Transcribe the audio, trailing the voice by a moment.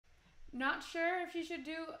Not sure if you should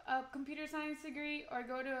do a computer science degree or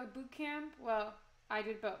go to a boot camp? Well, I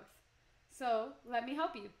did both. So let me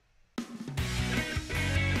help you.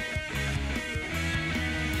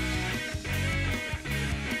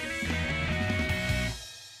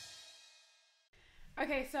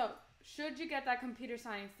 Okay, so should you get that computer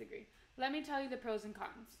science degree? Let me tell you the pros and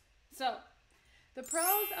cons. So the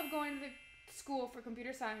pros of going to the school for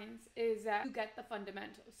computer science is that you get the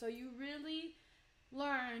fundamentals. So you really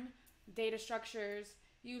learn data structures,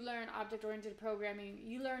 you learn object-oriented programming,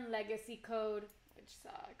 you learn legacy code, which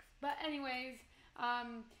sucks. But anyways,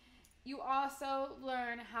 you also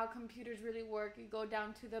learn how computers really work. You go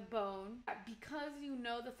down to the bone. Because you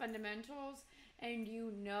know the fundamentals and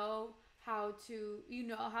you know how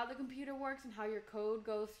the computer works and how your code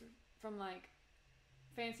goes from like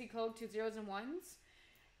fancy code to zeros and ones,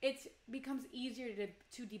 it becomes easier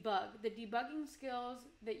to debug. The debugging skills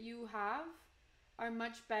that you have are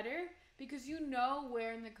much better because you know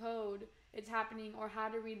where in the code it's happening or how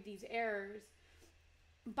to read these errors.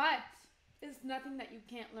 But it's nothing that you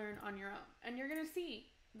can't learn on your own. And you're going to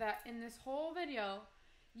see that in this whole video,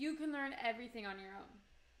 you can learn everything on your own.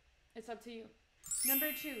 It's up to you.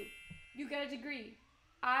 Number 2, you get a degree.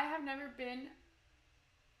 I have never been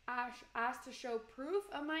asked to show proof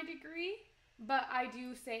of my degree, but I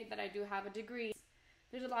do say that I do have a degree.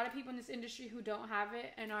 There's a lot of people in this industry who don't have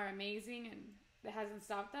it and are amazing, and that hasn't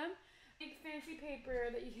stopped them. Big fancy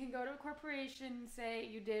paper that you can go to a corporation and say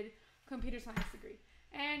you did computer science degree.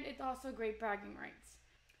 And it's also great bragging rights.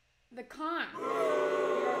 The cons.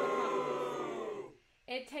 Here are the cons.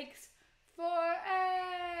 It takes forever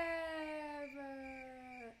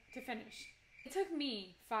to finish. It took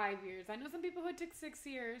me 5 years. I know some people who it took 6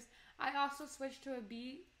 years. I also switched to a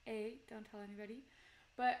BA. Don't tell anybody.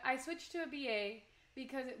 But I switched to a BA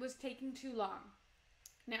because it was taking too long.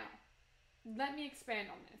 Now, let me expand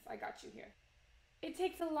on this. I got you here. It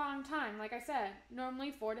takes a long time. Like I said,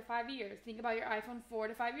 normally 4 to 5 years. Think about your iPhone 4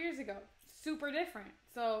 to 5 years ago. Super different.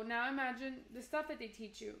 So now imagine the stuff that they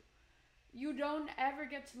teach you. You don't ever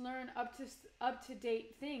get to learn up to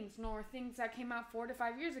date things, nor things that came out 4 to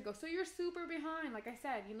 5 years ago. So you're super behind. Like I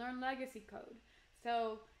said, you learn legacy code.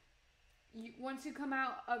 So once you come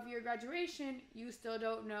out of your graduation, you still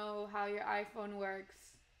don't know how your iPhone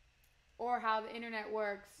works or how the internet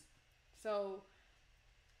works. So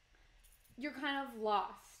you're kind of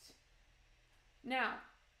lost. Now,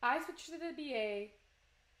 I switched to the BA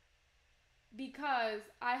because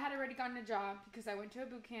I had already gotten a job because I went to a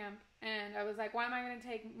boot camp, and I was like, why am I going to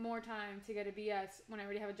take more time to get a BS when I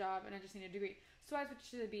already have a job and I just need a degree? So I switched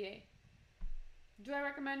to the BA. Do I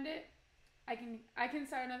recommend it? I can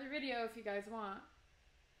start another video if you guys want,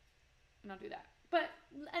 and I'll do that. But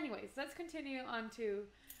anyways, let's continue on to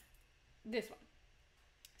this one.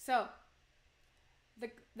 So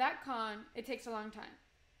that con, it takes a long time.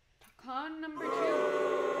 Con number 2,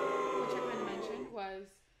 which I kind of mentioned, was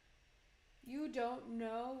you don't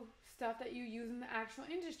know stuff that you use in the actual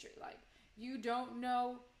industry. Like, you don't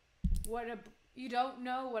know what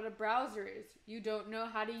a browser is. You don't know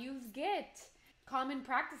how to use Git. Common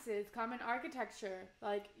practices, common architecture.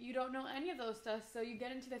 Like, you don't know any of those stuff. So you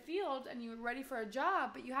get into the field and you're ready for a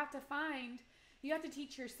job, but you have to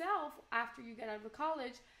teach yourself after you get out of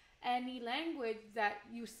college any language that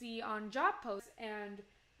you see on job posts and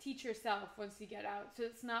teach yourself once you get out. So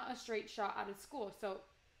it's not a straight shot out of school. So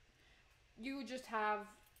you just have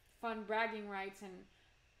fun bragging rights and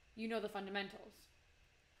you know the fundamentals.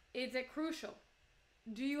 Is it crucial?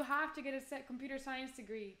 Do you have to get a computer science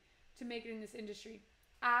degree to make it in this industry?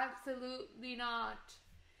 Absolutely not.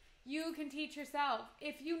 You can teach yourself.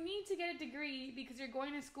 If you need to get a degree because you're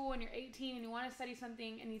going to school and you're 18 and you want to study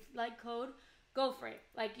something and you like code, go for it.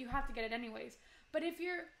 Like, you have to get it anyways. But if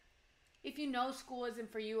you know school isn't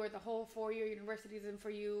for you, or the whole 4-year university isn't for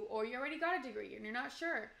you, or you already got a degree and you're not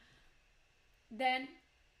sure, then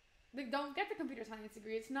don't get the computer science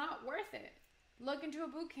degree. It's not worth it. Look into a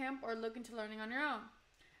boot camp or look into learning on your own.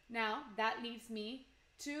 Now, that leads me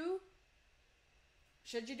to,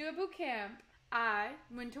 should you do a boot camp? I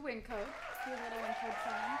went to Wincode. Do a little Wincode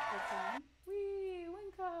sign. That's on. Whee,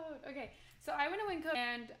 Wincode. Okay, so I went to Wincode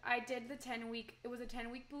and I did the 10-week, it was a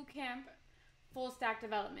 10-week boot camp, full stack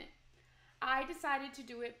development. I decided to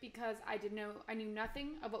do it because I knew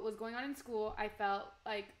nothing of what was going on in school. I felt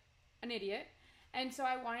like an idiot. And so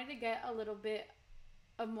I wanted to get a little bit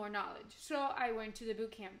of more knowledge. So I went to the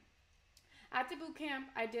boot camp. At the boot camp,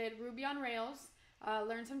 I did Ruby on Rails,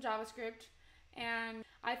 learned some JavaScript, and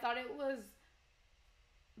I thought it was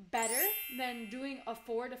better than doing a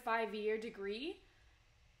 4 to 5 year degree.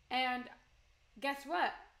 And guess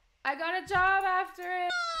what? I got a job after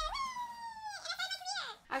it.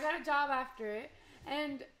 I got a job after it,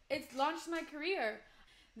 and it's launched my career.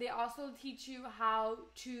 They also teach you how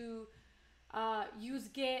to use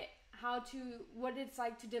Git, what it's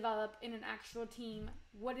like to develop in an actual team,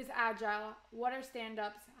 what is agile, what are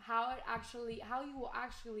stand-ups, how you will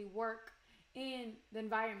actually work in the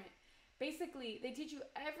environment. Basically, they teach you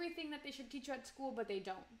everything that they should teach you at school, but they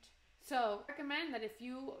don't. So I recommend that if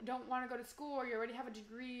you don't want to go to school, or you already have a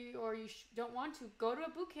degree, or you don't want to, go to a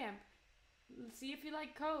boot camp. See if you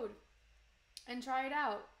like code and try it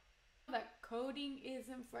out. That coding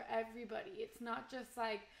isn't for everybody. It's not just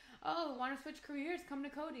like, oh, want to switch careers, come to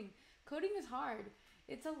coding. Coding is hard.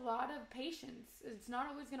 It's a lot of patience. It's not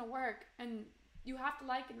always going to work, and you have to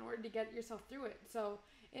like it in order to get yourself through it. So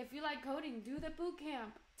if you like coding, do the boot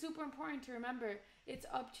camp. Super important to remember, it's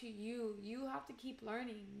up to you. You have to keep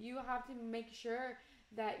learning. You have to make sure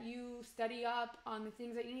that you study up on the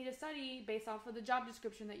things that you need to study based off of the job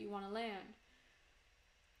description that you want to land.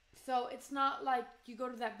 So it's not like you go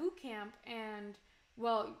to that boot camp and,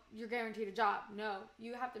 well, you're guaranteed a job. No,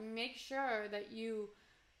 you have to make sure that you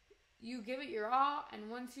give it your all, and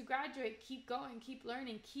once you graduate, keep going, keep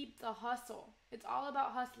learning, keep the hustle. It's all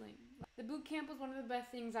about hustling. The boot camp was one of the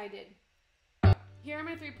best things I did. Here are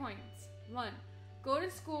my 3 points. 1, go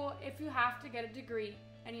to school if you have to get a degree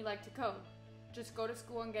and you like to code. Just go to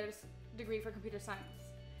school and get a degree for computer science.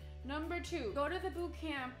 Number 2, go to the boot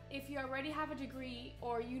camp if you already have a degree,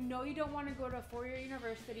 or you know you don't want to go to a 4-year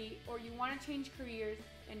university, or you want to change careers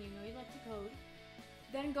and you know you like to code.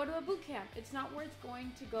 Then go to a boot camp. It's not worth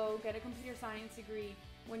going to go get a computer science degree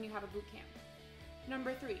when you have a boot camp.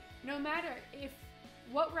 Number 3, no matter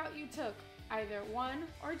what route you took, either 1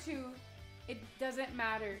 or 2, it doesn't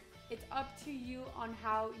matter. It's up to you on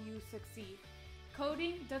how you succeed.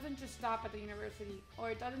 Coding doesn't just stop at the university,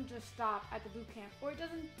 or it doesn't just stop at the boot camp, or it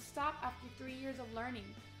doesn't stop after 3 years of learning,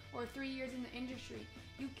 or 3 years in the industry.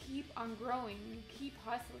 You keep on growing, you keep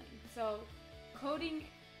hustling. So coding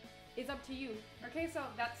is up to you. Okay, so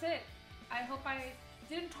that's it. I hope I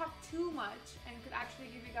didn't talk too much and could actually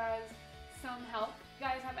give you guys some help. If you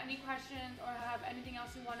guys have any questions or have anything else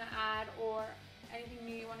you want to add, or anything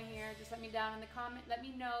new you want to hear, just let me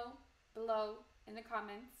know below in the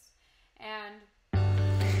comments. And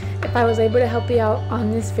if I was able to help you out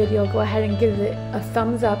on this video, go ahead and give it a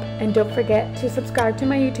thumbs up, and don't forget to subscribe to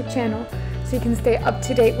my YouTube channel so you can stay up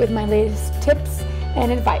to date with my latest tips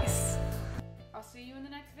and advice.